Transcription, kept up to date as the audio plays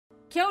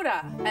Kia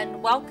ora,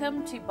 and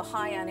welcome to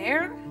Baha'i on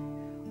Air.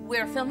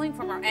 We're filming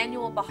from our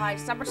annual Baha'i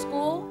Summer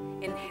School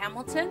in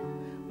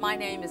Hamilton. My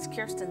name is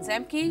Kirsten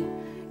Zemke,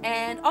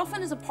 and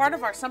often as a part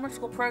of our summer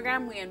school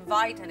program, we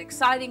invite an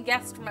exciting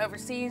guest from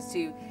overseas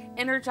to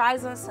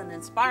energize us and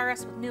inspire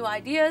us with new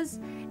ideas.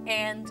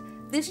 And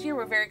this year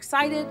we're very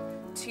excited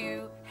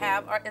to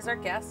have as our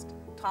guest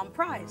Tom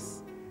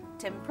Price,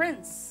 Tim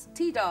Prince,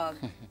 T-Dog,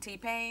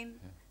 T-Pain,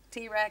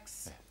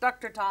 T-Rex,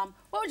 Dr. Tom.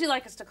 What would you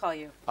like us to call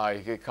you?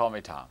 You could call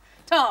me Tom.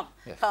 Tom.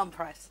 Yes. Tom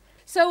Price.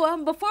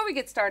 So before we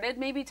get started,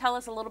 maybe tell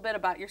us a little bit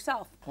about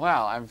yourself.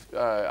 Well,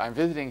 I'm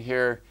visiting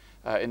here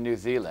in New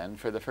Zealand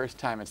for the first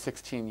time in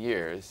 16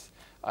 years.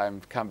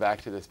 I've come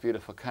back to this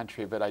beautiful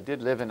country, but I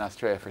did live in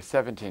Australia for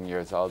 17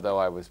 years, although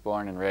I was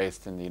born and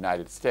raised in the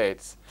United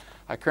States.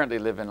 I currently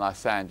live in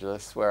Los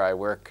Angeles, where I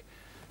work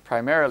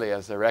primarily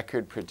as a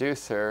record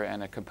producer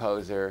and a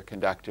composer,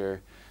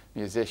 conductor,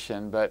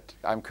 musician, but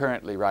I'm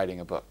currently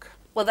writing a book.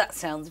 Well, that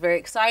sounds very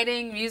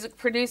exciting. Music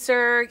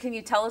producer. Can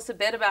you tell us a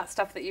bit about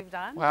stuff that you've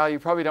done? Well, you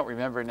probably don't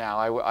remember now.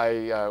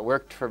 I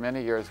worked for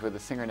many years with a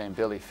singer named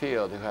Billy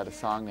Field, who had a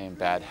song named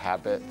Bad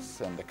Habits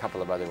and a couple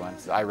of other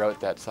ones. I wrote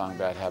that song,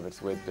 Bad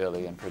Habits, with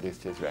Billy and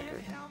produced his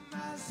record.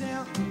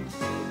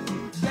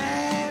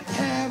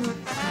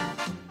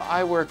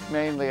 I work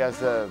mainly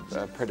as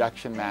a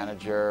production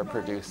manager,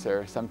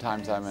 producer.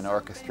 Sometimes I'm an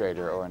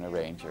orchestrator or an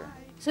arranger.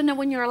 So now,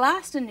 when you were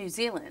last in New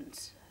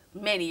Zealand,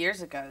 many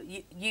years ago,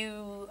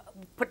 you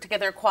put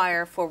together a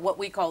choir for what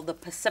we call the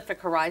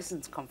Pacific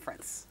Horizons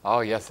Conference.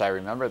 Oh yes, I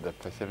remember the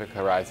Pacific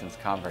Horizons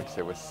Conference.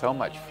 It was so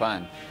much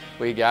fun.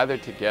 We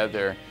gathered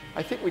together,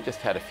 I think we just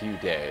had a few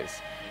days,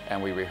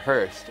 and we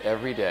rehearsed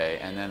every day,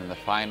 and then in the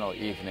final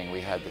evening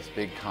we had this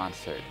big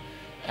concert.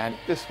 And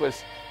this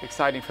was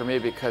exciting for me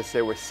because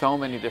there were so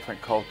many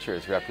different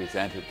cultures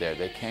represented there.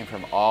 They came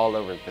from all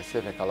over the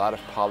Pacific. A lot of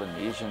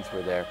Polynesians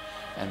were there,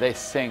 and they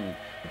sing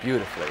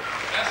beautifully.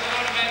 As I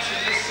want to mention,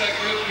 this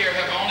group here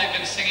have only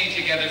been singing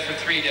together for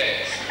 3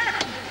 days.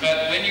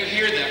 But when you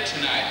hear them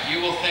tonight,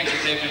 you will think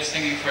that they've been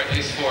singing for at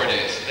least 4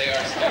 days. They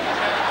are spectacular.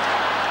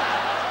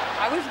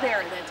 I was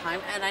there at that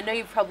time, and I know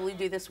you probably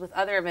do this with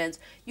other events.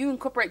 You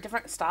incorporate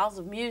different styles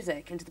of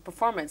music into the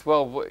performance.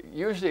 Well,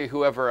 usually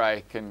whoever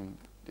I can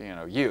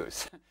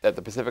use. At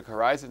the Pacific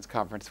Horizons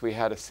Conference, we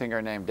had a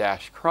singer named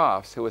Dash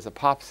Crofts, who was a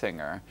pop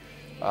singer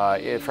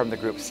from the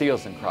group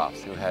Seals and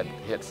Crofts, who had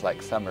hits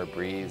like Summer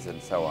Breeze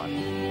and so on.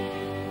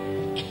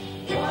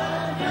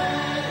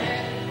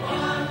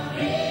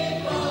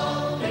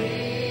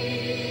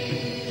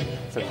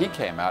 So he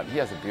came out. He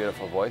has a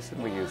beautiful voice,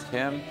 and we used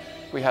him.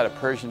 We had a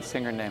Persian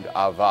singer named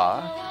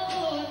Ava.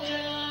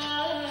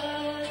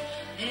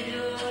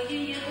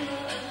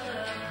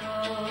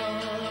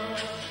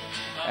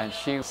 And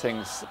she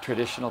sings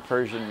traditional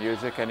Persian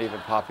music and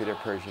even popular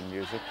Persian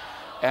music.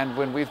 And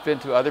when we've been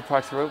to other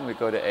parts of the world, when we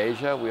go to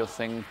Asia, we'll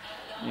sing,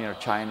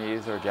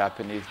 Chinese or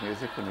Japanese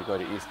music. When we go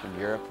to Eastern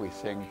Europe, we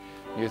sing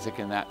music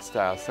in that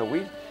style. So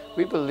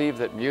we believe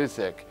that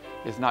music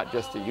is not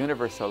just a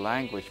universal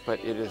language, but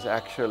it is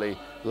actually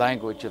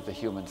language of the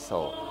human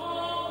soul.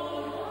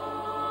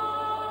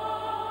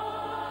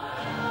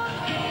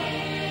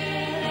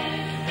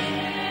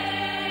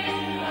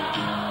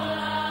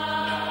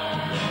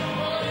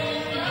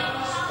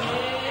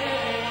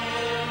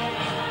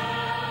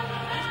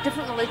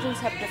 Different religions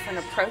have different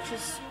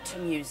approaches to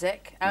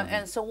music,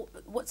 and so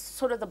what's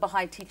sort of the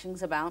Baha'i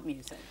teachings about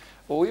music?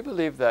 Well, we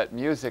believe that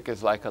music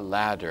is like a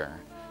ladder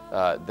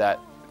that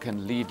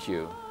can lead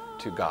you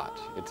to God.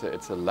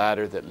 It's a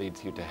ladder that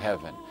leads you to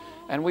heaven.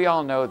 And we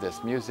all know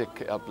this.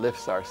 Music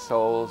uplifts our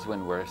souls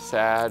when we're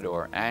sad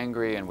or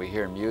angry, and we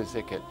hear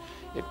music.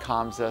 It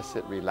calms us,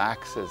 it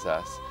relaxes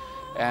us.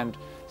 And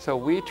so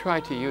we try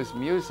to use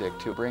music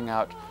to bring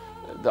out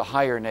the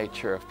higher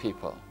nature of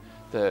people.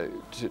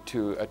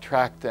 To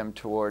attract them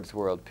towards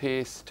world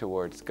peace,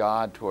 towards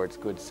God, towards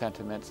good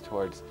sentiments,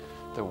 towards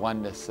the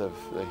oneness of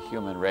the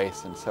human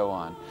race and so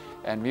on.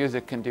 And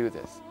music can do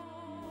this.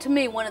 To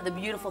me, one of the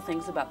beautiful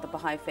things about the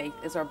Baha'i Faith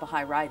is our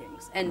Baha'i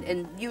writings.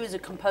 And you as a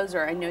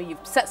composer, I know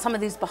you've set some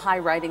of these Baha'i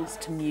writings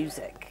to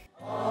music.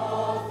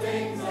 All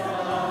things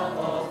above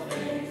all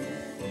things,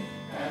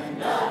 and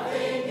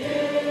nothing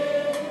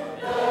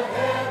in the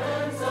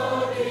heavens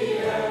or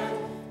the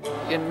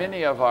earth. In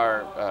many of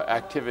our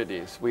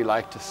activities, we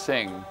like to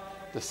sing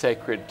the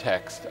sacred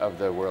text of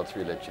the world's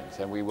religions,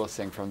 and we will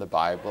sing from the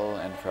Bible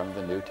and from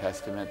the New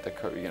Testament,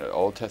 the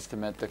Old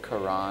Testament, the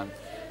Quran,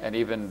 and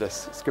even the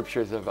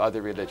scriptures of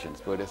other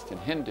religions, Buddhist and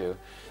Hindu.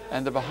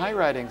 And the Baha'i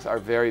writings are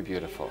very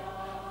beautiful.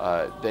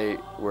 They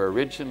were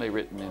originally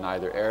written in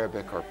either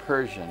Arabic or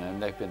Persian,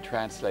 and they've been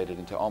translated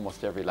into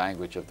almost every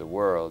language of the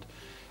world.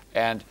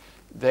 And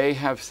they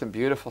have some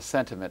beautiful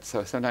sentiments,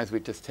 so sometimes we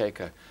just take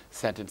a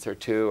sentence or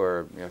two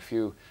or a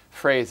few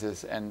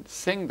phrases and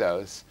sing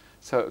those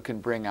so it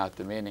can bring out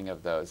the meaning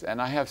of those. And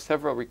I have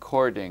several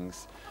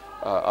recordings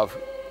of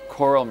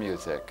choral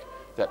music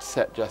that's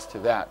set just to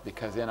that,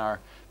 because in our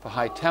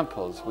Baha'i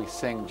temples we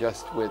sing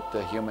just with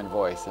the human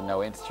voice and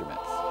no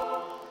instruments.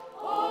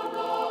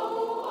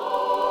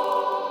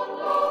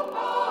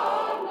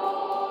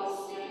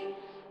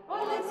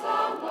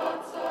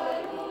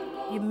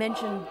 You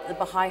mentioned the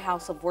Baha'i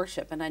House of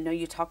Worship, and I know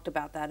you talked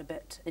about that a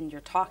bit in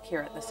your talk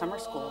here at the summer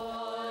school.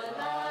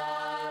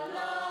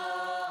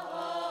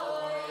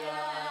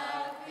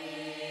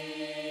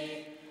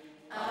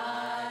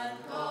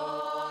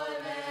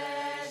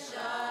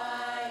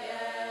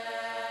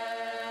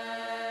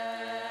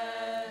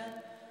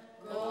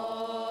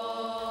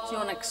 Do you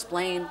want to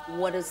explain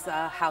what is the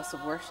House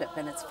of Worship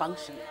and its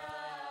function?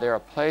 They're a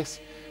place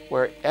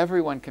where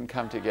everyone can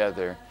come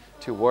together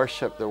to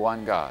worship the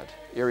one God,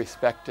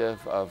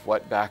 irrespective of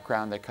what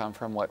background they come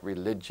from, what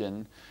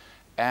religion,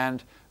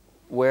 and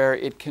where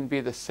it can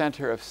be the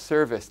center of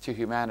service to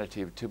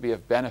humanity, to be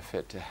of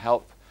benefit, to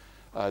help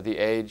the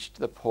aged,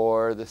 the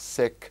poor, the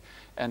sick,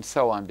 and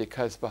so on,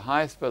 because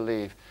Baha'is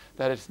believe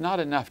that it's not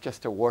enough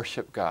just to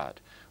worship God.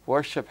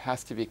 Worship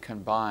has to be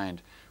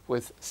combined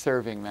with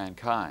serving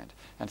mankind.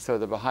 And so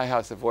the Baha'i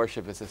House of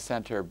Worship is a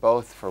center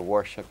both for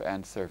worship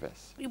and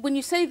service. When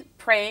you say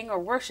praying or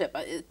worship,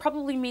 it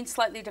probably means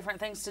slightly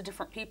different things to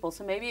different people.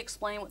 So maybe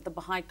explain what the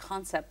Baha'i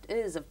concept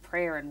is of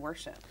prayer and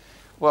worship.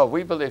 Well,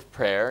 we believe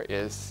prayer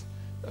is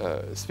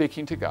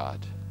speaking to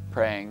God,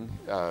 praying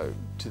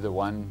to the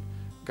one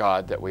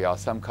God that we all,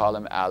 some call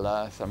him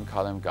Allah, some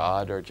call him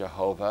God or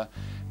Jehovah.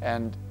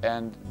 And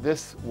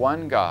this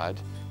one God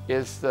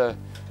is the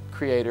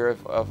creator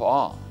of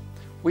all.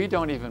 We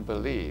don't even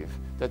believe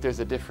that there's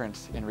a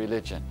difference in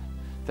religion,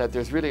 that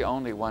there's really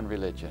only one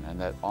religion, and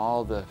that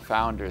all the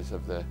founders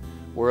of the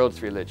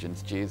world's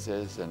religions,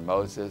 Jesus and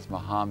Moses,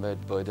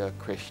 Muhammad, Buddha,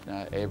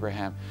 Krishna,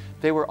 Abraham,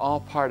 they were all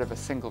part of a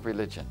single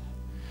religion.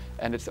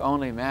 And it's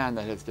only man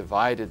that has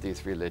divided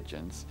these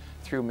religions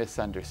through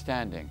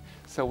misunderstanding.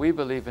 So we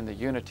believe in the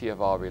unity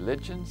of all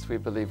religions, we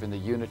believe in the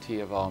unity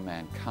of all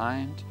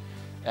mankind,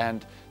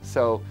 and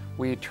so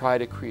we try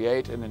to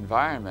create an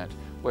environment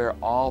where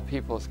all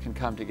peoples can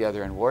come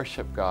together and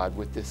worship God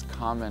with this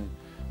common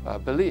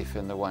belief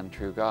in the one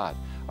true God.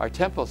 Our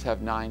temples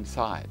have 9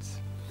 sides,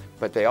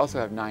 but they also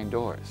have 9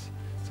 doors.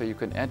 So you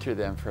can enter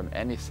them from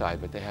any side,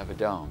 but they have a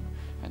dome.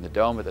 And the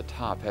dome at the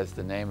top has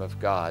the name of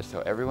God,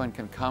 so everyone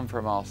can come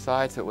from all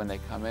sides, so when they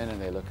come in and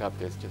they look up,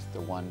 there's just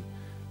the one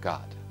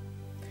God.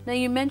 Now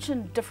you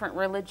mentioned different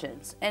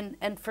religions,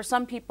 and for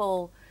some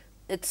people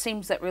it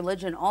seems that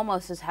religion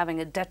almost is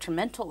having a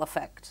detrimental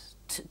effect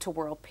to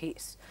world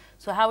peace.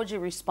 So how would you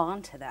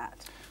respond to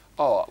that?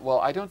 Oh, well,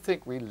 I don't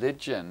think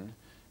religion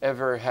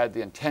ever had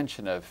the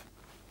intention of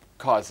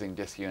causing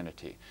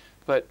disunity,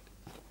 but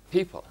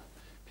people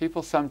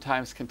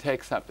sometimes can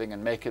take something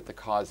and make it the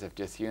cause of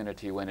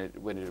disunity when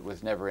it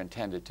was never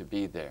intended to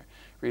be there.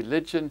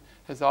 Religion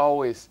has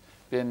always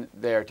been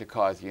there to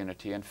cause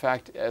unity. In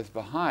fact, as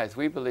Baha'is,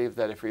 we believe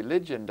that if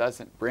religion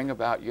doesn't bring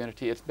about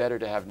unity, it's better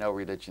to have no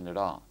religion at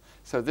all.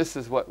 So this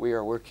is what we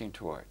are working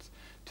towards,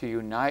 to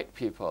unite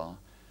people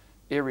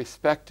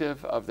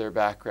irrespective of their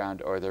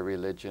background or their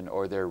religion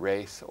or their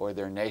race or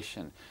their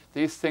nation.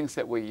 These things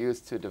that we use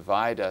to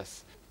divide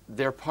us,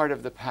 they're part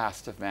of the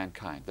past of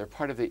mankind. They're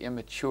part of the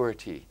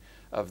immaturity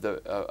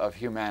of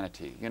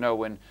humanity. You know,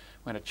 when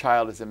a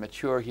child is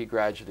immature, he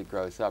gradually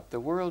grows up. The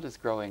world is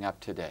growing up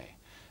today,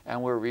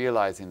 and we're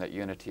realizing that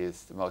unity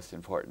is the most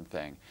important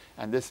thing.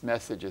 And this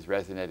message is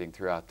resonating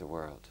throughout the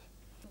world.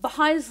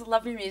 Baha'is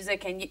love your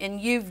music, and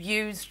you've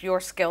used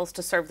your skills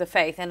to serve the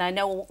faith. And I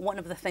know one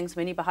of the things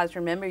many Baha'is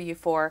remember you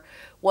for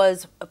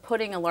was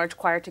putting a large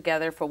choir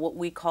together for what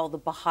we call the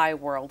Baha'i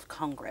World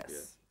Congress.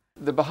 Yes.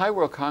 The Baha'i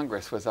World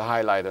Congress was a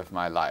highlight of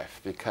my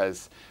life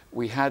because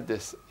we had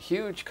this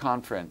huge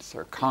conference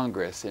or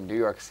congress in New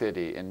York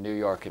City in New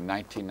York in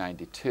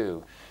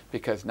 1992,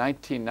 because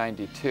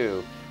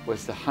 1992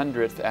 was the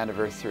 100th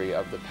anniversary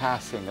of the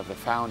passing of the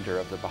founder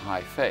of the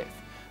Baha'i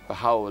Faith,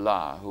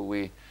 Baha'u'llah, who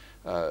we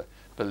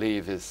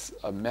believe is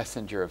a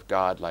messenger of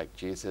God like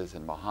Jesus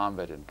and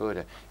Muhammad and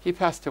Buddha. He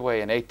passed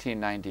away in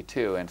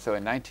 1892, and so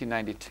in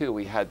 1992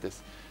 we had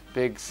this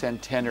big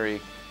centenary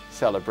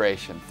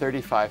celebration.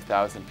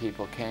 35,000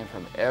 people came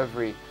from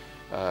every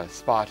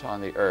spot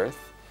on the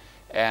earth,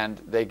 and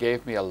they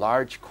gave me a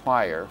large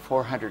choir,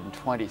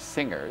 420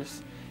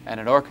 singers, and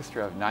an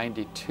orchestra of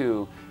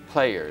 92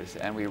 players,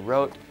 and we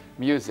wrote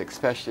music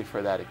specially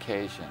for that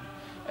occasion.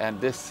 And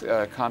this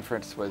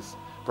conference was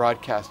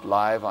broadcast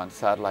live on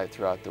satellite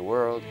throughout the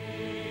world.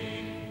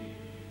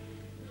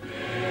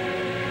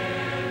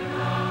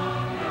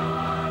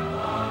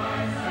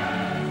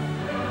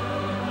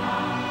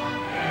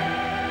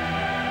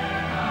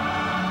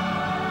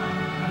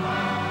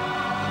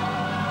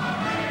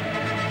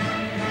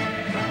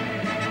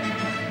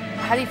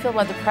 How do you feel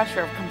about the pressure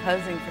of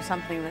composing for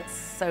something that's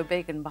so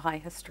big in Baha'i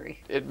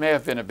history? It may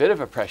have been a bit of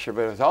a pressure,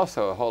 but it was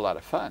also a whole lot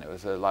of fun. It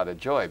was a lot of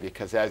joy,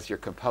 because as you're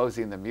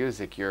composing the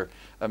music, you're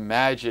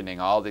imagining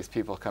all these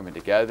people coming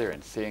together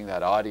and seeing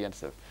that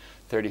audience of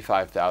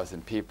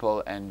 35,000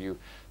 people, and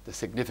the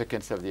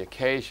significance of the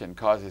occasion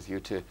causes you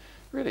to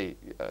really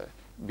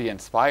be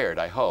inspired,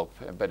 I hope.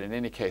 But in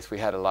any case, we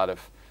had a lot of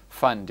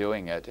fun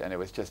doing it, and it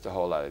was just a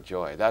whole lot of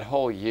joy. That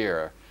whole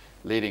year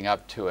leading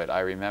up to it,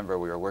 I remember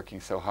we were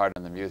working so hard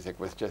on the music,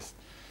 was just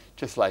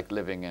like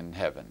living in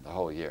heaven the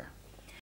whole year.